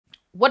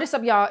What is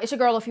up, y'all? It's your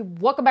girl Luffy.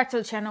 Welcome back to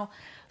the channel.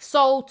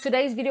 So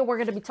today's video, we're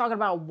going to be talking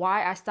about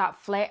why I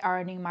stopped flat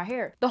ironing my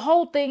hair. The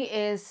whole thing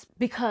is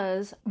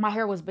because my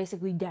hair was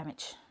basically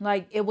damaged.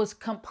 Like, it was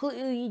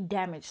completely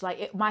damaged.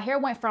 Like, my hair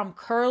went from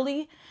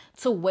curly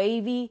to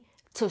wavy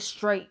to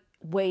straight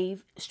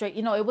wave straight.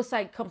 You know, it was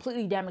like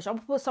completely damaged. I'm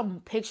gonna put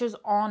some pictures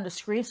on the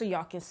screen so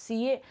y'all can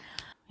see it.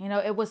 You know,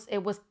 it was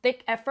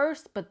thick at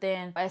first, but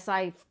then as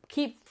I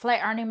keep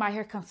flat ironing my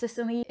hair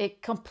consistently,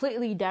 it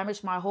completely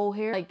damaged my whole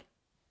hair. Like,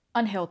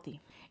 unhealthy.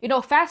 You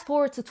know, fast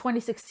forward to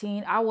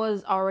 2016, I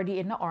was already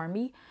in the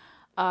army.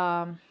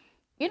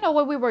 You know,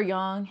 when we were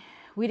young,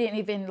 we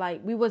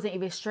wasn't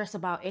even stressed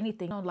about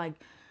anything, you know, like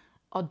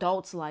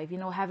adults life, you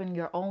know, having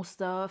your own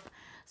stuff.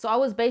 So I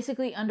was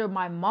basically under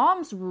my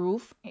mom's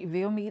roof, you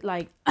feel me,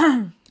 like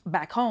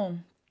back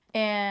home.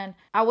 And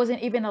I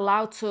wasn't even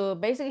allowed to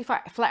basically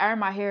flat iron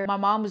my hair. My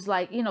mom was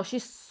like, you know,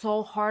 she's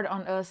so hard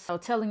on us, so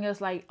telling us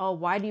like, oh,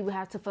 why do you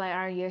have to flat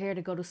iron your hair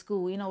to go to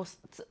school? You know,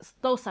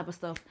 those type of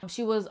stuff.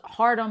 She was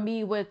hard on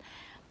me with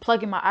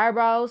plugging my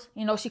eyebrows.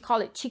 You know, she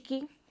called it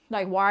cheeky.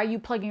 Like, why are you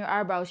plugging your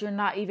eyebrows? You're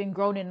not even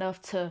grown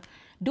enough to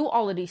do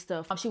all of these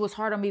stuff. She was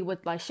hard on me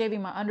with like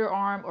shaving my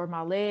underarm or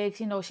my legs.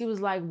 You know, she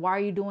was like, why are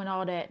you doing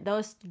all that?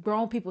 Those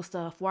grown people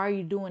stuff. Why are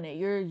you doing it?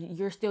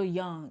 You're still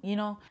young, you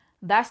know?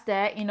 That's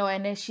that, you know,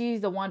 and then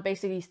she's the one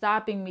basically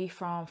stopping me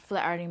from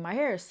flat ironing my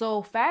hair.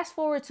 So fast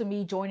forward to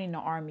me joining the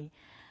army.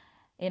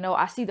 You know,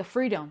 I see the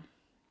freedom.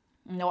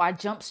 You know, I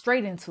jumped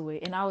straight into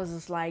it, and I was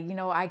just like, you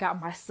know, I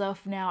got my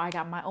stuff now. I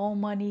got my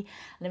own money.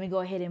 Let me go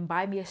ahead and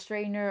buy me a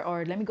straightener,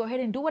 or let me go ahead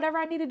and do whatever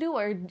I need to do,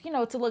 or, you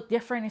know, to look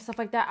different and stuff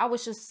like that. I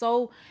was just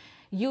so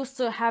used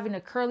to having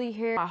a curly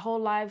hair my whole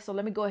life, so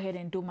let me go ahead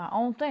and do my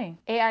own thing.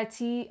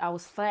 AIT, I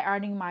was flat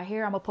ironing my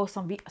hair. I'm gonna post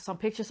some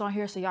pictures on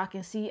here so y'all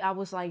can see. I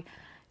was like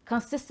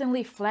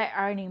consistently flat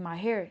ironing my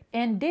hair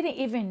and didn't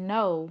even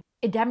know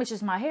it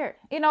damages my hair.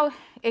 You know,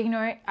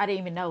 ignorant, I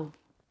didn't even know.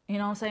 You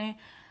know what I'm saying?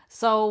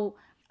 So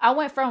I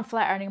went from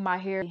flat ironing my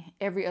hair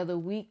every other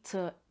week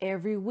to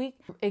every week.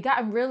 It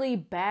got really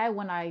bad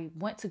when I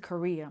went to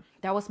Korea.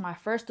 That was my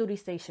first duty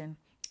station,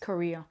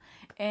 Korea.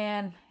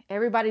 And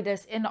everybody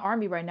that's in the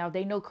army right now,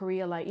 they know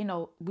Korea, like, you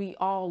know, we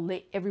all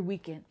lit every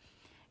weekend.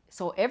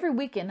 So every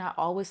weekend I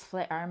always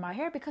flat iron my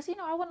hair because, you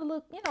know, I want to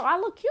look, you know, I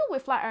look cute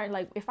with flat iron.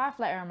 Like, if I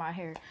flat iron my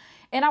hair,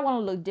 and I want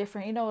to look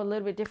different, you know, a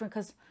little bit different,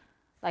 because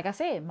like I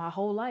said, my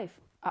whole life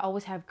I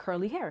always have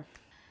curly hair.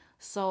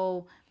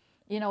 So,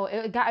 you know,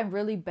 it got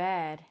really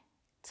bad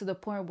to the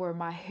point where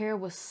my hair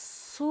was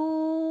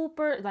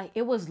super, like,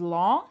 it was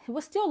long. It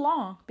was still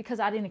long because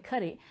I didn't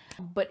cut it,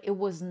 but it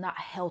was not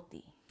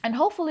healthy. And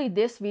hopefully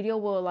this video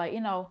will, like,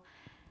 you know,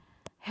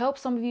 help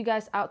some of you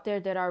guys out there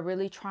that are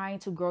really trying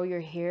to grow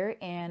your hair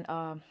and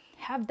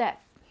have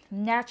that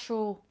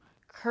natural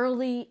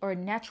curly or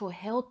natural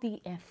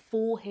healthy and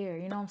full hair.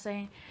 You know what I'm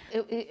saying?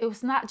 It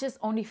was not just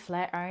only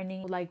flat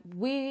ironing. Like,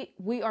 we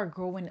are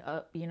growing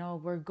up, you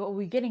know,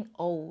 we're getting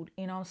old,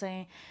 you know what I'm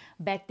saying?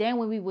 Back then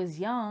when we was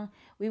young,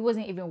 we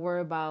wasn't even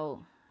worried about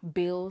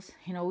bills,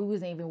 you know, we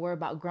wasn't even worried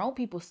about grown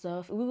people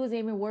stuff. We wasn't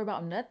even worried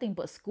about nothing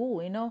but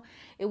school, you know.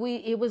 It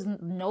was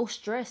no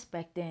stress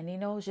back then, you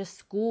know, just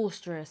school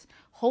stress,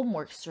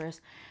 homework stress.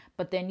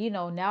 But then, you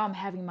know, now I'm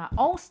having my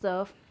own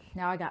stuff.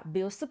 Now I got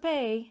bills to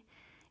pay.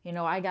 You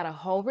know, I got a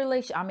whole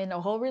I'm in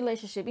a whole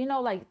relationship, you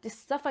know, like this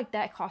stuff like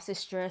that causes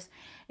stress,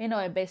 you know,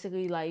 it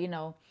basically, like, you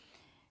know,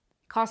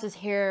 causes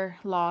hair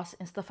loss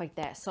and stuff like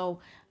that.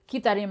 So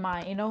keep that in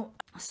mind, you know.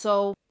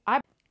 So I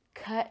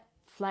cut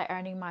flat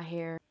ironing my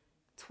hair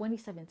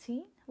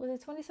 2017. Was it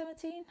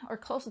 2017 or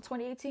close to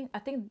 2018? I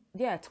think,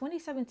 yeah,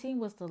 2017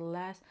 was the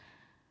last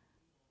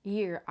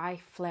year I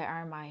flat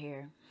ironed my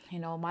hair. You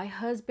know, my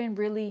husband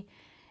really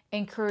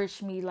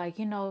encouraged me, like,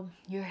 you know,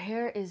 your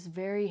hair is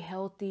very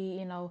healthy,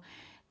 you know,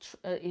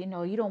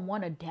 you don't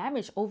want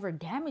to over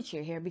damage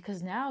your hair,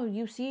 because now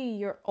you see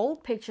your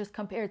old pictures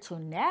compared to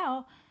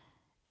now,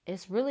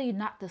 it's really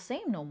not the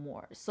same no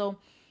more. So,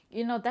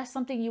 you know, that's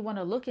something you want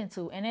to look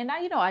into. And then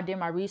you know, I did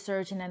my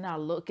research and then I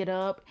look it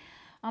up.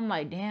 I'm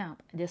like, damn,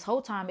 this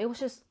whole time it was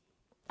just,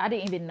 I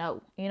didn't even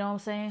know, you know what I'm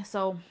saying?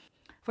 So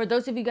for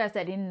those of you guys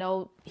that didn't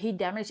know, heat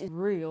damage is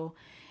real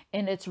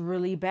and it's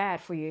really bad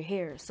for your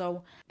hair.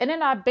 So, and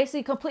then I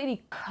basically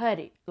completely cut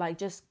it, like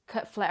just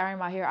cut flat iron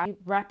my hair. I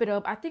wrap it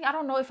up. I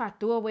don't know if I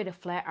threw away the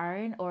flat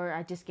iron or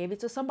I just gave it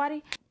to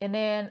somebody. And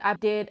then I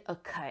did a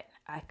cut.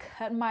 I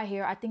cut my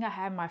hair. I think I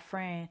had my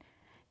friend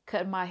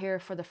cut my hair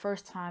for the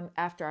first time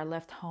after I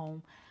left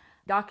home.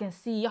 Y'all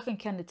can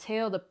kind of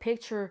tell the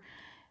picture.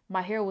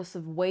 My hair was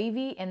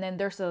wavy, and then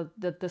there's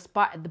the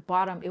spot at the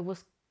bottom, it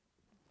was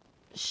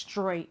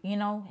straight, you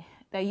know,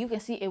 that you can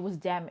see it was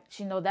damaged.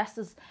 You know,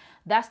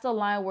 that's the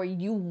line where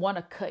you want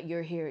to cut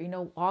your hair. You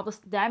know, all the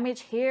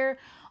damaged hair,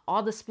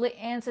 all the split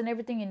ends and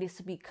everything, it needs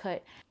to be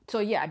cut. So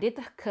yeah, I did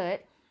the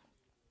cut,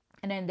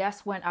 and then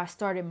that's when I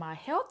started my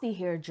healthy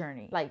hair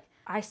journey. Like,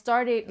 I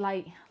started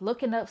like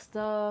looking up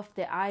stuff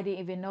that I didn't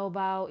even know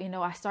about. You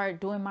know, I started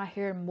doing my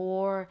hair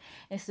more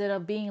instead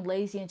of being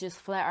lazy and just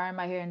flat iron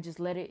my hair and just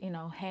let it, you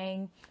know,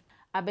 hang.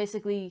 I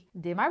basically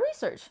did my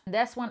research.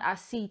 That's when I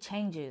see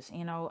changes.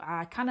 You know,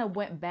 I kind of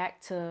went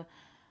back to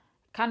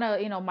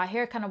my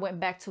hair kind of went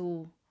back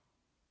to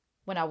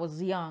when I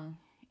was young.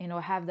 You know,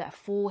 I have that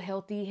full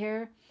healthy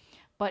hair,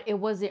 but it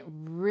wasn't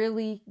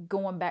really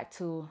going back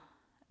to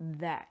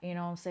that. You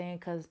know what I'm saying?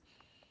 Because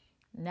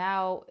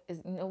now,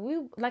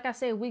 like I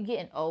said, we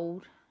getting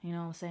old. You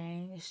know what I'm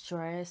saying?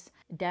 Stress,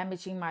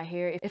 damaging my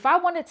hair. If I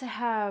wanted to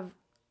have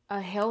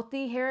a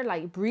healthy hair,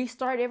 like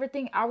restart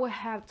everything, I would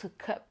have to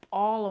cut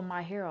all of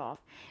my hair off.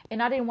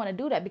 And I didn't want to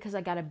do that because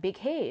I got a big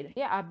head.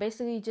 Yeah, I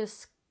basically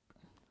just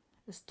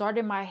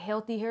started my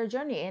healthy hair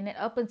journey. And then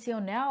up until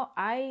now,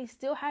 I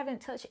still haven't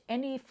touched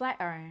any flat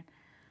iron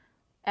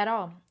at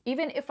all.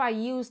 Even if I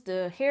use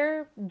the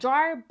hair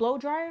dryer, blow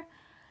dryer,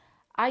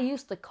 I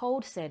use the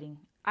cold setting.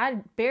 I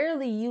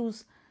barely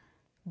use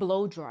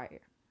blow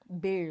dryer.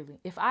 Barely.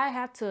 If I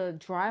have to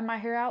dry my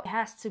hair out, it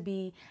has to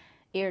be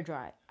air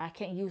dry. I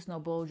can't use no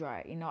blow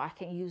dry. You know, I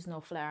can't use no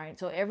flat iron.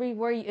 So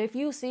everywhere, if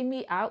you see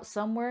me out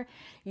somewhere,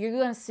 you're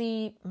gonna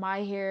see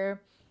my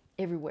hair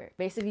everywhere.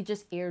 Basically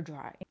just air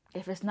dry.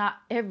 If it's not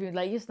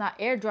it's not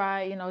air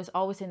dry, you know, it's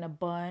always in a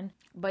bun.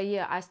 But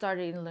yeah, I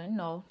started, you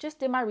know, just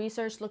did my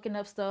research, looking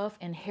up stuff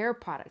and hair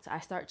products. I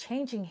start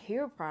changing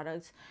hair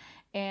products.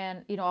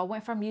 And, you know, I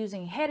went from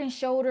using Head and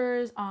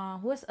Shoulders,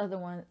 what's the other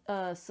one?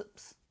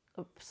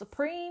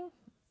 Supreme.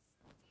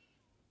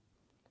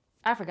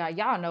 I forgot.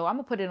 Y'all know. I'm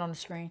gonna put it on the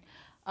screen.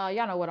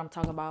 Y'all know what I'm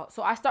talking about.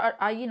 So I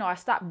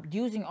stopped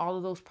using all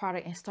of those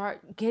products and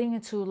start getting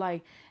into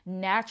like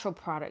natural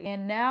product.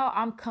 And now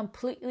I'm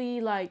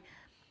completely like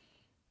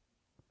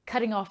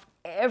cutting off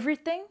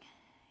everything.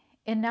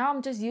 And now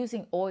I'm just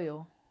using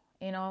oil.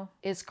 You know,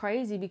 it's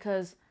crazy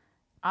because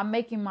I'm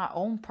making my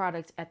own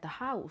products at the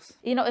house.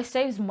 You know, it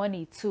saves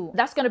money too.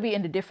 That's going to be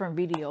in a different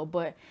video.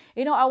 But,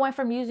 you know, I went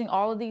from using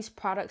all of these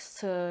products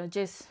to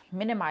just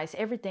minimize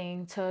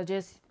everything to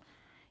just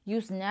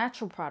use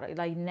natural product,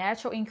 like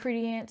natural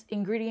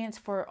ingredients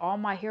for all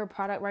my hair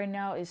product right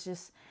now. Is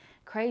just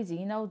crazy.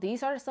 You know,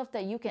 these are the stuff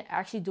that you can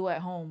actually do at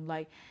home.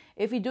 Like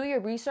if you do your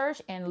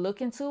research and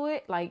look into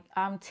it, like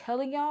I'm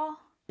telling y'all,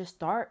 just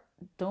start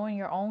doing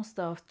your own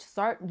stuff.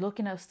 Start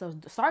looking up stuff.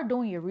 Start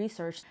doing your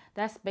research.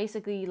 That's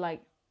basically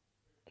like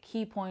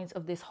key points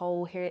of this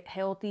whole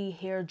healthy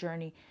hair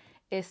journey,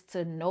 is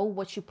to know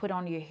what you put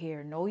on your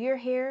hair. Know your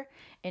hair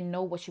and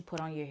know what you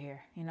put on your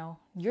hair. You know,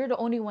 you're the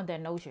only one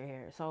that knows your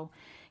hair. So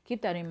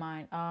keep that in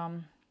mind.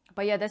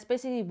 But yeah, that's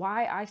basically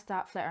why I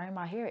stopped flat ironing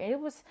my hair. It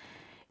was,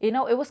 you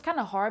know, it was kind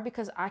of hard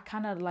because I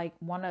kind of like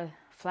want to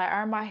flat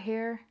iron my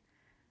hair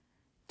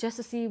just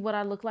to see what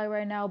I look like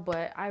right now,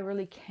 but I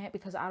really can't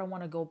because I don't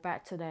want to go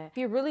back to that. If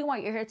you really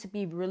want your hair to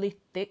be really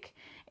thick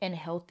and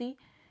healthy,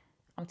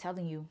 I'm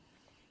telling you,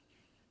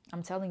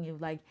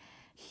 like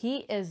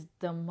heat is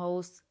the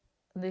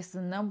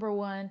number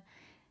one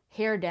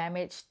hair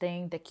damage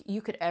thing that you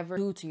could ever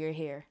do to your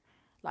hair.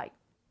 Like,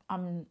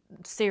 I'm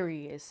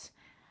serious.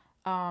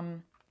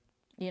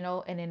 You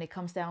know, and then it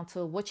comes down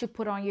to what you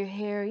put on your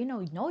hair. You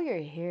know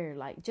your hair.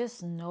 Like,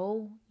 just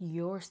know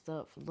your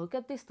stuff. Look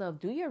at this stuff.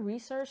 Do your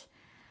research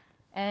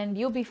and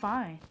you'll be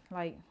fine.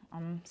 Like,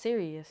 I'm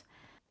serious.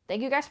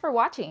 Thank you guys for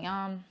watching.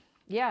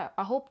 Yeah,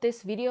 I hope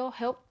this video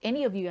helped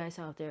any of you guys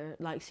out there.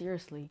 Like,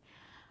 seriously.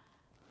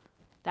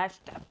 I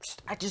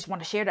just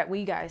want to share that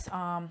with you guys.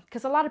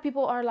 Because a lot of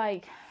people are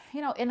like,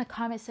 you know, in the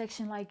comment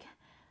section, like,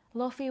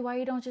 Lofi, why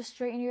you don't just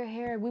straighten your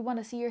hair? We want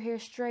to see your hair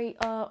straight,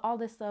 all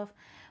this stuff.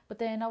 But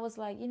then I was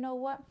like, you know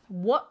what?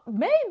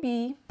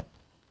 Maybe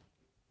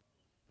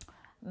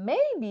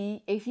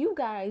if you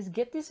guys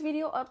get this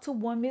video up to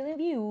 1 million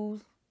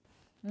views,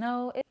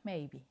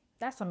 maybe.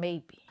 That's a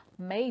maybe.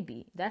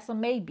 Maybe. That's a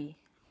maybe.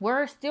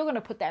 We're still going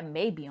to put that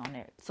maybe on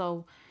there.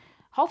 So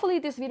hopefully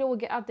this video will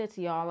get out there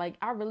to y'all. Like,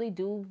 I really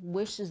do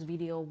wish this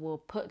video will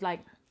put,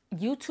 like,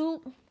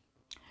 YouTube,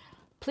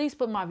 please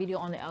put my video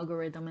on the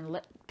algorithm and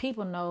let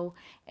people know.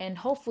 And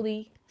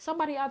hopefully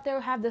somebody out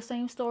there have the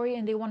same story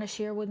and they want to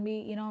share with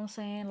me. You know what I'm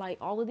saying? Like,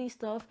 all of these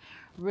stuff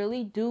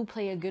really do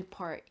play a good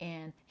part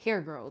in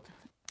hair growth.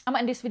 I'm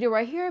gonna end this video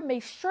right here.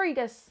 Make sure you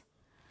guys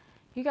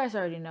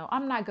already know.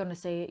 I'm not gonna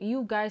say it.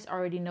 You guys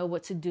already know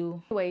what to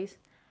do. Anyways,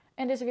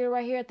 end this video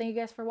right here. Thank you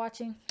guys for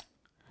watching.